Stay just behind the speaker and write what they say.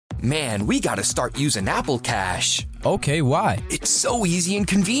Man, we gotta start using Apple Cash. Okay, why? It's so easy and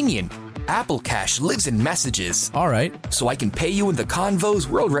convenient. Apple Cash lives in messages. All right. So I can pay you in the convos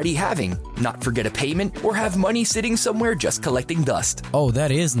we're already having, not forget a payment, or have money sitting somewhere just collecting dust. Oh, that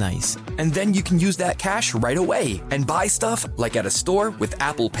is nice. And then you can use that cash right away and buy stuff like at a store with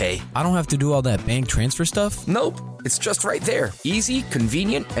Apple Pay. I don't have to do all that bank transfer stuff? Nope, it's just right there. Easy,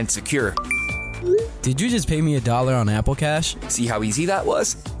 convenient, and secure. Did you just pay me $1 on Apple Cash? See how easy that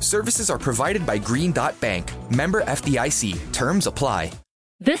was? Services are provided by Green Dot Bank. Member FDIC. Terms apply.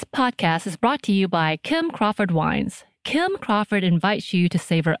 This podcast is brought to you by Kim Crawford Wines. Kim Crawford invites you to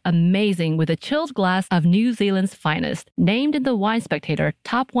savor amazing with a chilled glass of New Zealand's finest, named in the Wine Spectator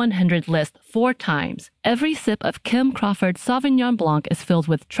Top 100 list 4 times. Every sip of Kim Crawford Sauvignon Blanc is filled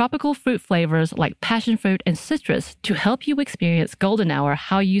with tropical fruit flavors like passion fruit and citrus to help you experience golden hour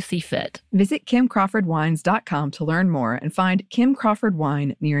how you see fit. Visit KimCrawfordWines.com to learn more and find Kim Crawford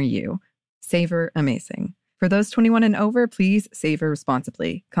Wine near you. Savor amazing. For those 21 and over, please savor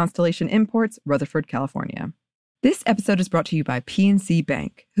responsibly. Constellation Imports, Rutherford, California. This episode is brought to you by PNC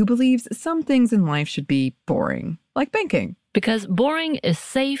Bank, who believes some things in life should be boring, like banking. Because boring is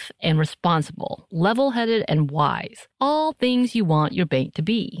safe and responsible, level-headed and wise. All things you want your bank to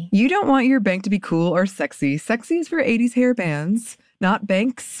be. You don't want your bank to be cool or sexy. Sexy is for 80s hair bands, not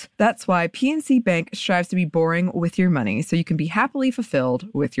banks. That's why PNC Bank strives to be boring with your money so you can be happily fulfilled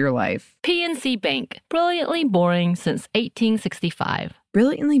with your life. PNC Bank, brilliantly boring since 1865.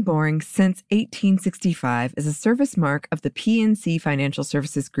 Brilliantly Boring Since 1865 is a service mark of the PNC Financial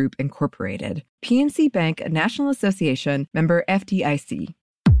Services Group, Incorporated. PNC Bank, a National Association, member FDIC.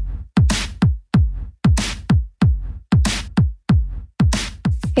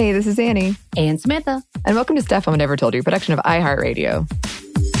 Hey, this is Annie. And Samantha. And welcome to Stuff I Never Told You, production of iHeartRadio.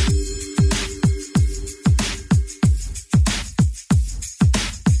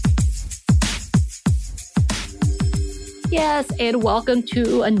 Yes, and welcome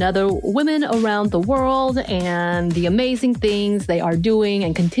to another Women Around the World and the amazing things they are doing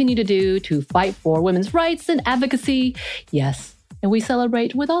and continue to do to fight for women's rights and advocacy. Yes, and we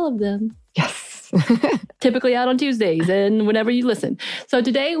celebrate with all of them. Yes. Typically out on Tuesdays and whenever you listen. So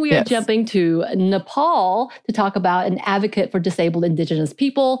today we are jumping to Nepal to talk about an advocate for disabled Indigenous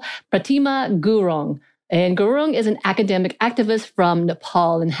people, Pratima Gurung. And Gurung is an academic activist from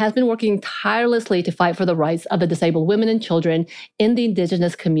Nepal and has been working tirelessly to fight for the rights of the disabled women and children in the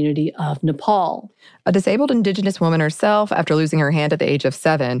Indigenous community of Nepal. A disabled Indigenous woman herself after losing her hand at the age of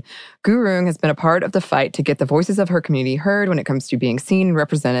 7, Gurung has been a part of the fight to get the voices of her community heard when it comes to being seen and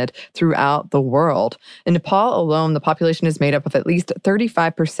represented throughout the world. In Nepal alone, the population is made up of at least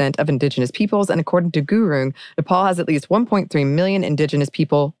 35% of Indigenous peoples, and according to Gurung, Nepal has at least 1.3 million Indigenous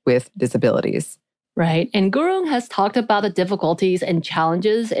people with disabilities. Right. And Gurung has talked about the difficulties and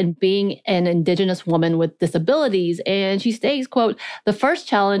challenges in being an Indigenous woman with disabilities. And she states, quote, "The first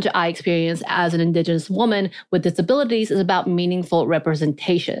challenge I experienced as an Indigenous woman with disabilities is about meaningful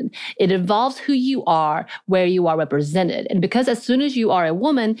representation. It involves who you are, where you are represented. And because as soon as you are a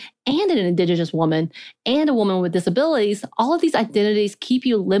woman and an Indigenous woman and a woman with disabilities, all of these identities keep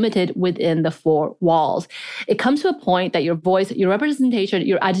you limited within the 4 walls. It comes to a point that your voice, your representation,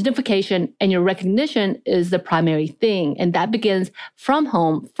 your identification, and your recognition is the primary thing. And that begins from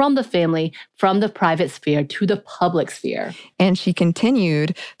home, from the family, from the private sphere to the public sphere." And she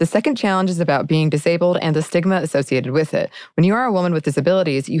continued, "The second challenge is about being disabled and the stigma associated with it. When you are a woman with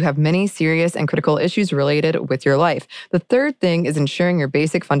disabilities, you have many serious and critical issues related with your life. The third thing is ensuring your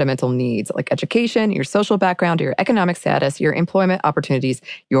basic fundamental needs like education, your social background, your economic status, your employment opportunities,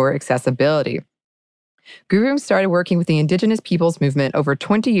 your accessibility." Gurung started working with the Indigenous Peoples Movement over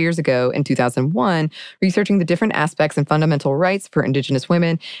 20 years ago in 2001, researching the different aspects and fundamental rights for Indigenous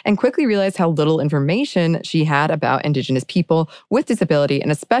women, and quickly realized how little information she had about Indigenous people with disability,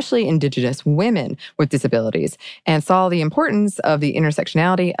 and especially Indigenous women with disabilities, and saw the importance of the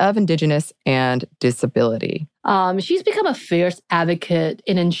intersectionality of Indigenous and disability. She's become a fierce advocate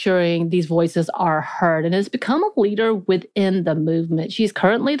in ensuring these voices are heard and has become a leader within the movement. She's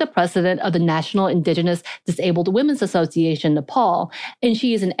currently the president of the National Indigenous Disabled Women's Association, Nepal, and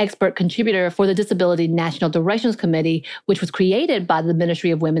she is an expert contributor for the Disability National Directions Committee, which was created by the Ministry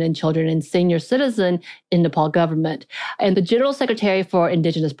of Women and Children and Senior Citizen in Nepal government, and the General Secretary for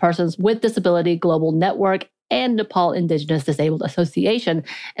Indigenous Persons with Disability Global Network and Nepal Indigenous Disabled Association.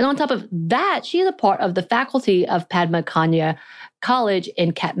 And on top of that, she is a part of the faculty of Padma Kanya College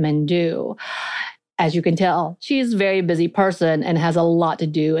in Kathmandu. As you can tell, she is a very busy person and has a lot to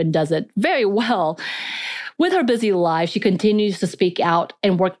do and does it very well. With her busy life, she continues to speak out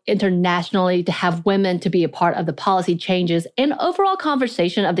and work internationally to have women to be a part of the policy changes and overall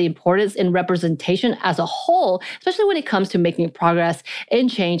conversation of the importance in representation as a whole, especially when it comes to making progress and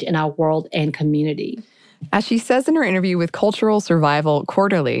change in our world and community. As she says in her interview with Cultural Survival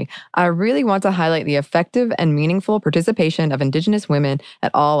Quarterly, I really want to highlight the effective and meaningful participation of Indigenous women at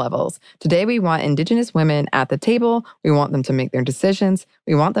all levels. Today, we want Indigenous women at the table. We want them to make their decisions.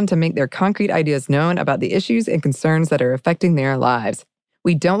 We want them to make their concrete ideas known about the issues and concerns that are affecting their lives.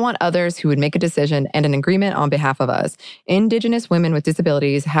 We don't want others who would make a decision and an agreement on behalf of us. Indigenous women with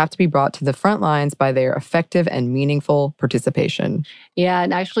disabilities have to be brought to the front lines by their effective and meaningful participation. Yeah,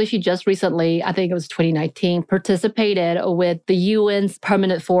 and actually she just recently, I think it was 2019, participated with the UN's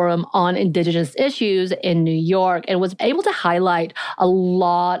Permanent Forum on Indigenous Issues in New York and was able to highlight a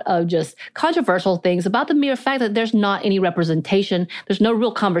lot of just controversial things about the mere fact that there's not any representation, there's no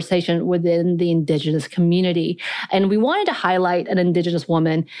real conversation within the Indigenous community. And we wanted to highlight an Indigenous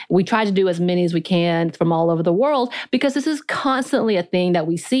woman. We try to do as many as we can from all over the world because this is constantly a thing that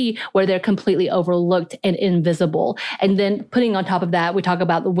we see where they're completely overlooked and invisible. And then putting on top of that, we talk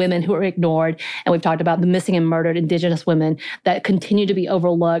about the women who are ignored, and we've talked about the missing and murdered Indigenous women that continue to be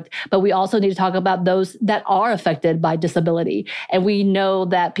overlooked. But we also need to talk about those that are affected by disability. And we know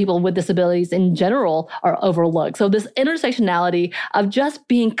that people with disabilities in general are overlooked. So this intersectionality of just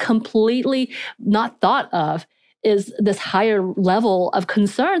being completely not thought of is this higher level of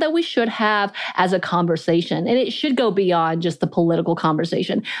concern that we should have as a conversation. And it should go beyond just the political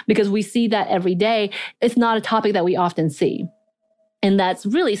conversation because we see that every day. It's not a topic that we often see. And that's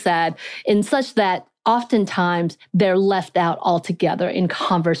really sad in such that oftentimes they're left out altogether in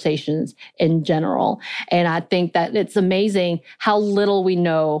conversations in general. And I think that it's amazing how little we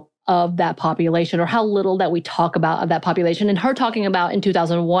know of that population or how little that we talk about of that population. And her talking about in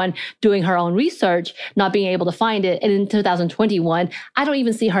 2001, doing her own research, not being able to find it. And in 2021, I don't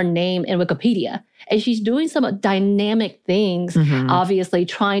even see her name in Wikipedia. And she's doing some dynamic things, obviously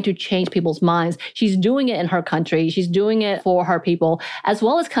trying to change people's minds. She's doing it in her country. She's doing it for her people, as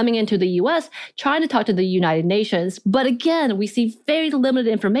well as coming into the US, trying to talk to the United Nations. But again, we see very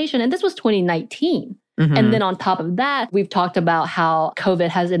limited information. And this was 2019. And then on top of that, we've talked about how COVID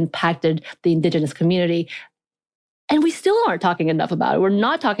has impacted the Indigenous community. And we still aren't talking enough about it. We're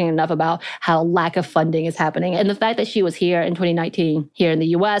not talking enough about how lack of funding is happening. And the fact that she was here in 2019, here in the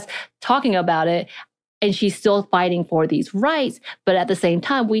US, talking about it, and she's still fighting for these rights. But at the same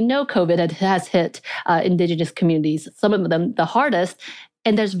time, we know COVID has hit Indigenous communities, some of them the hardest.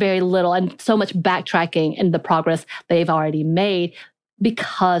 And there's very little and so much backtracking in the progress they've already made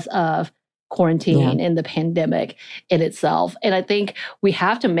because of quarantine and the pandemic in itself. And I think we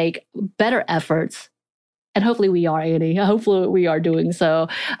have to make better efforts. And hopefully we are, Annie. Hopefully we are doing so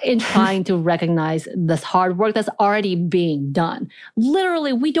in trying to recognize this hard work that's already being done.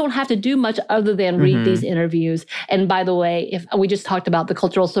 Literally, we don't have to do much other than read these interviews. And by the way, if we just talked about the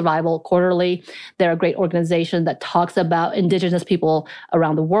Cultural Survival Quarterly, they're a great organization that talks about Indigenous people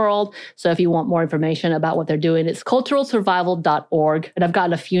around the world. So if you want more information about what they're doing, it's culturalsurvival.org. And I've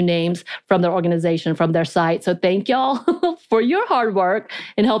gotten a few names from their organization, from their site. So thank y'all for your hard work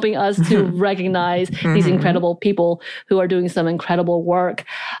in helping us to recognize these incredible people who are doing some incredible work.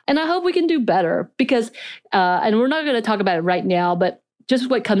 And I hope we can do better because, and we're not going to talk about it right now, but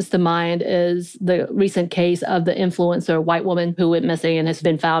just what comes to mind is the recent case of the influencer white woman who went missing and has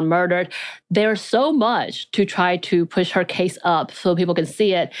been found murdered. There's so much to try to push her case up so people can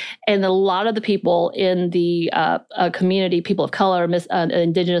see it. And a lot of the people in the community, people of color,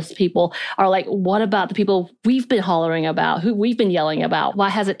 Indigenous people, are like, what about the people we've been hollering about, who we've been yelling about? Why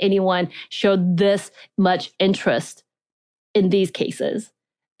hasn't anyone showed this much interest in these cases?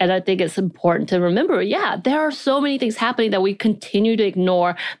 And I think it's important to remember, there are so many things happening that we continue to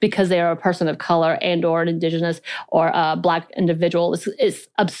ignore because they are a person of color and or an Indigenous or a Black individual. It's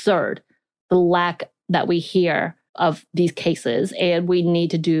absurd, the lack that we hear of these cases. And we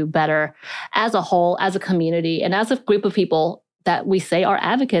need to do better as a whole, as a community, and as a group of people that we say are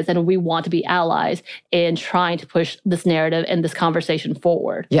advocates and we want to be allies in trying to push this narrative and this conversation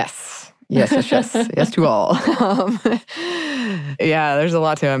forward. Yes. Yes to all. There's a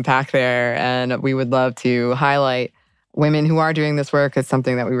lot to unpack there. And we would love to highlight women who are doing this work as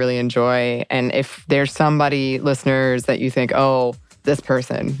something that we really enjoy. And if there's somebody, listeners, that you think, oh, this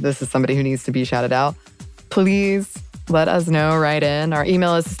is somebody who needs to be shouted out, please let us know right in. Our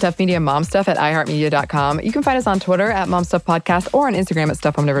email is stuffmediamomstuff@iheartmedia.com. You can find us on Twitter @momstuffpodcast or on Instagram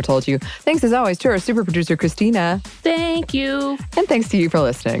 @stuffmomnevertoldyu. Thanks as always to our super producer, Christina. Thank you. And thanks to you for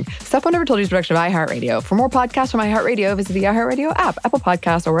listening. Stuff Mom Never Told You is a production of iHeartRadio. For more podcasts from iHeartRadio, visit the iHeartRadio app, Apple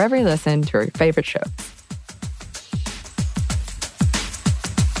Podcasts, or wherever you listen to your favorite shows.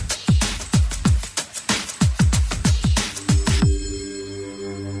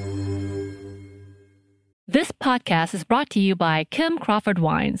 This podcast is brought to you by Kim Crawford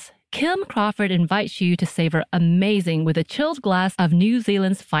Wines. Kim Crawford invites you to savor amazing with a chilled glass of New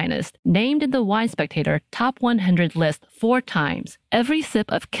Zealand's finest, named in the Wine Spectator Top 100 list 4 times. Every sip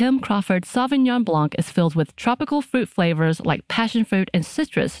of Kim Crawford Sauvignon Blanc is filled with tropical fruit flavors like passion fruit and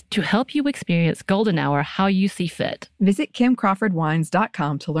citrus to help you experience golden hour how you see fit. Visit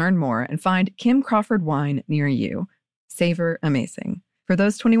KimCrawfordWines.com to learn more and find Kim Crawford wine near you. Savor amazing. For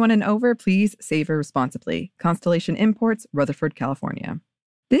those 21 and over, please savor responsibly. Constellation Imports, Rutherford, California.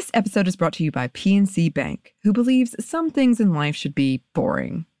 This episode is brought to you by PNC Bank, who believes some things in life should be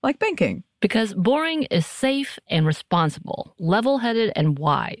boring, like banking. Because boring is safe and responsible, level-headed and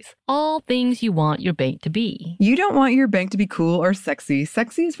wise. All things you want your bank to be. You don't want your bank to be cool or sexy.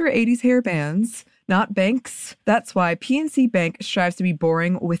 Sexy is for 80s hair bands, not banks. That's why PNC Bank strives to be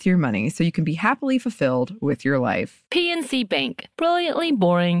boring with your money so you can be happily fulfilled with your life. PNC Bank, brilliantly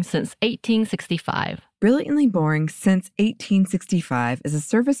boring since 1865. Brilliantly Boring Since 1865 is a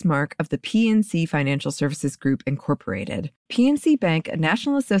service mark of the PNC Financial Services Group, Incorporated. PNC Bank, a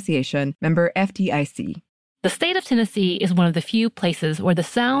National Association, member FDIC. The state of Tennessee is one of the few places where the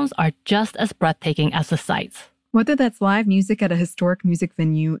sounds are just as breathtaking as the sights. Whether that's live music at a historic music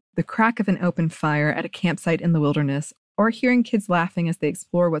venue, the crack of an open fire at a campsite in the wilderness, or hearing kids laughing as they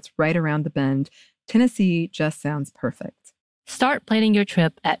explore what's right around the bend, Tennessee just sounds perfect. Start planning your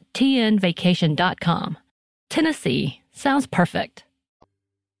trip at tnvacation.com. Tennessee sounds perfect.